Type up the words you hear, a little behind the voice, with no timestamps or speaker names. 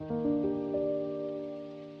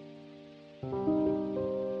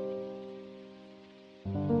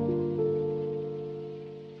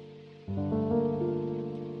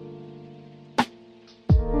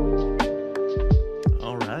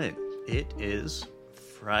is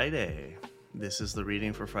Friday. This is the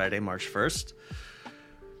reading for Friday, March 1st.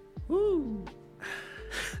 Woo!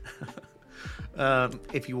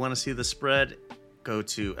 If you want to see the spread, go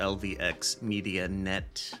to LVX Media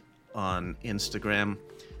Net on Instagram.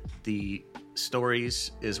 The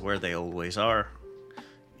stories is where they always are.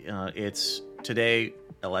 It's today,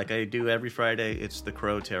 like I do every Friday, it's the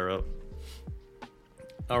Crow Tarot.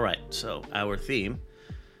 All right, so our theme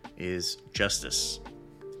is justice,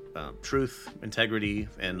 truth, integrity,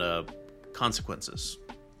 and consequences.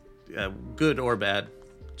 Good or bad,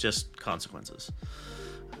 just consequences.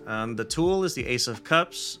 The tool is the Ace of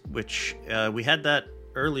Cups, which we had that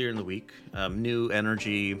earlier in the week. New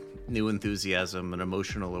energy, new enthusiasm, an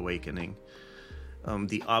emotional awakening.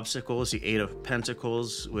 The obstacle is the Eight of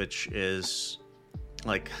Pentacles, which is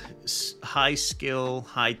like high skill,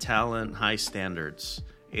 high talent, high standards.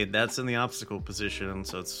 That's in the obstacle position,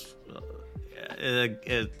 so it's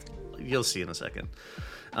you'll see in a second.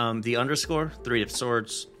 The underscore, Three of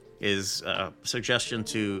Swords, is a suggestion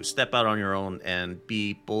to step out on your own and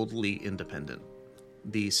be boldly independent.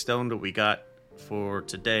 The stone that we got for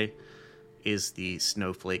today is the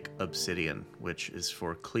Snowflake Obsidian, which is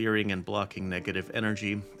for clearing and blocking negative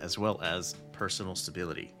energy as well as personal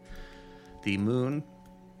stability. The moon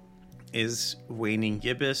is Waning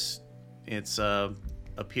Gibbous. It's a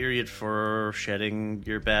period for shedding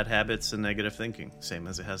your bad habits and negative thinking, same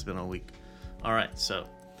as it has been all week. All right, so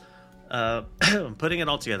putting it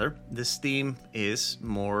all together, this theme is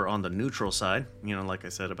more on the neutral side. You know, like I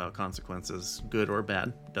said about consequences, good or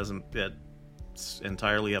bad, it's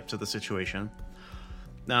entirely up to the situation.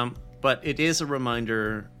 But it is a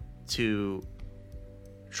reminder to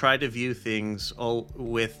try to view things all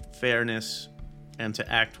with fairness and to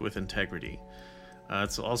act with integrity.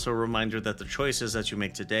 It's also a reminder that the choices that you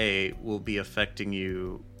make today will be affecting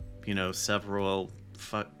you, several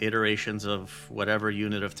iterations of whatever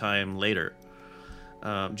unit of time later,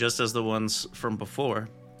 just as the ones from before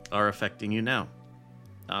are affecting you now.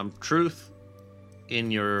 Truth in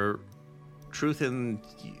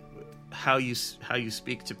how you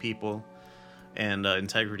speak to people, and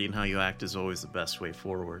integrity in how you act is always the best way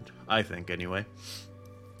forward, I think, anyway.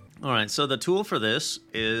 All right, so the tool for this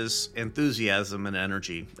is enthusiasm and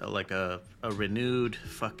energy, like a renewed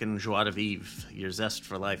fucking joie de vivre, your zest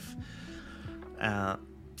for life.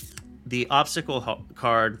 The obstacle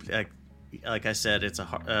card, like I said,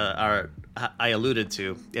 I alluded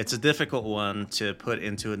to, it's a difficult one to put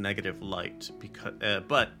into a negative light,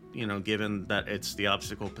 but given that it's the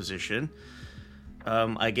obstacle position,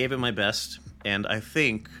 I gave it my best, and I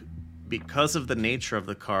think because of the nature of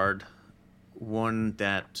the card, one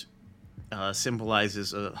that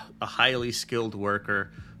symbolizes a highly skilled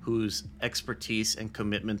worker whose expertise and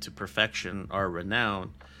commitment to perfection are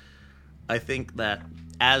renowned, I think that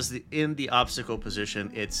in the obstacle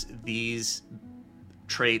position, it's these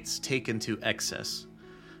traits taken to excess.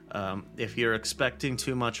 If you're expecting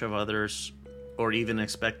too much of others, or even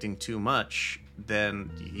expecting too much, then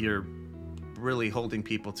you're really holding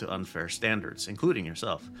people to unfair standards, including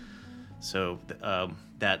yourself. So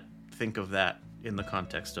think of that in the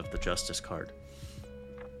context of the Justice card.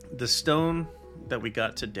 The stone that we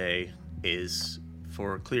got today is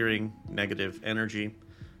for clearing negative energy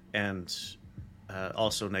and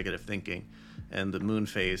also negative thinking, and the moon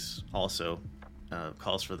phase also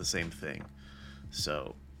calls for the same thing.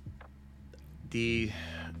 So the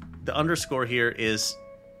underscore here is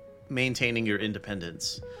maintaining your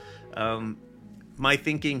independence. My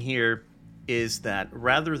thinking here is that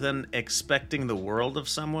rather than expecting the world of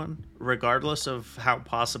someone, regardless of how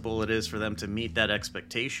possible it is for them to meet that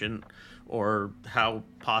expectation or how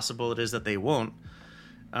possible it is that they won't,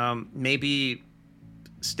 maybe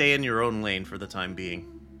stay in your own lane for the time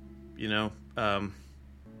being. I'm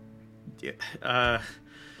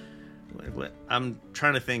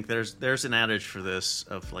trying to think. There's an adage for this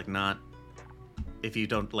of like, not if you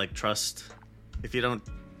don't like trust, if you don't,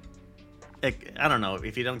 I don't know,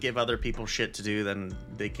 if you don't give other people shit to do, then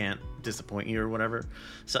they can't disappoint you or whatever.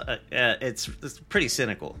 So it's pretty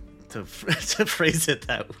cynical to phrase it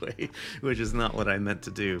that way, which is not what I meant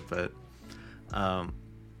to do. But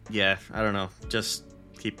yeah, I don't know. Just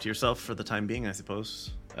keep to yourself for the time being, I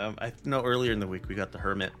suppose. I know earlier in the week we got the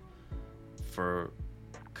Hermit for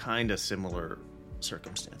kind of similar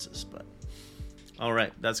circumstances, but all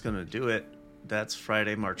right, that's gonna do it. That's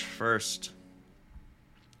Friday, March 1st.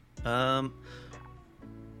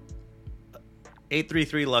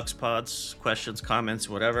 833 Lux Pods, questions, comments,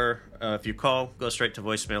 whatever. If you call, go straight to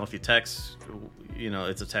voicemail. If you text,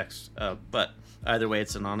 it's a text. But either way,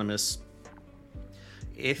 it's anonymous.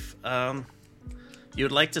 If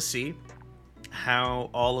you'd like to see how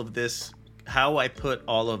all of this how I put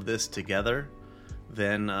all of this together,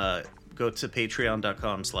 then go to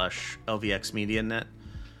patreon.com/lvxmedianet.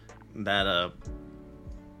 That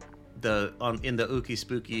in the Ooky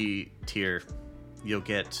Spooky tier, you'll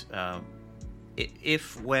get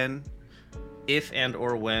if and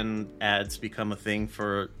or when ads become a thing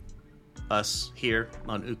for us here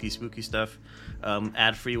on Ooky Spooky Stuff,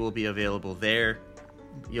 ad free will be available there.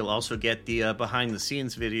 You'll also get the behind the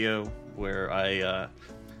scenes video where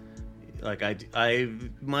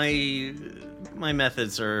my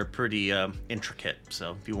methods are pretty intricate.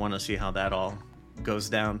 So if you want to see how that all goes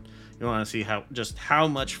down, you want to see how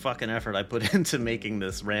much fucking effort I put into making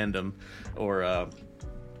this random, or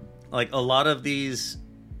like a lot of these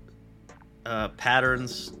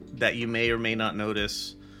patterns that you may or may not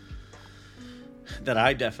notice, that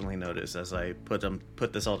I definitely notice as I put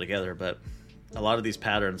this all together. But a lot of these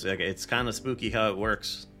patterns, like, it's kind of spooky how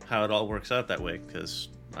it all works out that way, because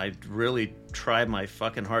I really try my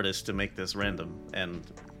fucking hardest to make this random. And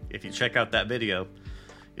if you check out that video,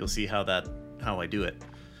 you'll see how I do it.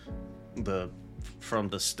 From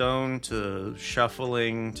the stone to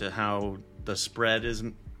shuffling to how the spread is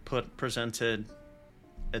presented,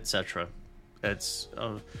 etc. It's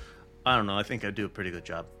I don't know, I think I do a pretty good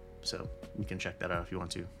job, so you can check that out if you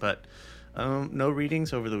want to. But no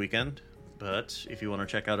readings over the weekend. But if you want to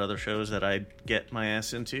check out other shows that I get my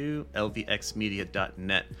ass into,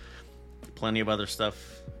 lvxmedia.net. Plenty of other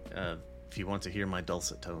stuff if you want to hear my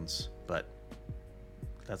dulcet tones. But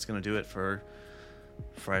that's going to do it for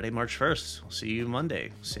Friday, March 1st. I'll see you Monday.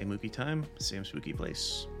 Same ooky time, same spooky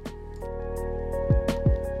place.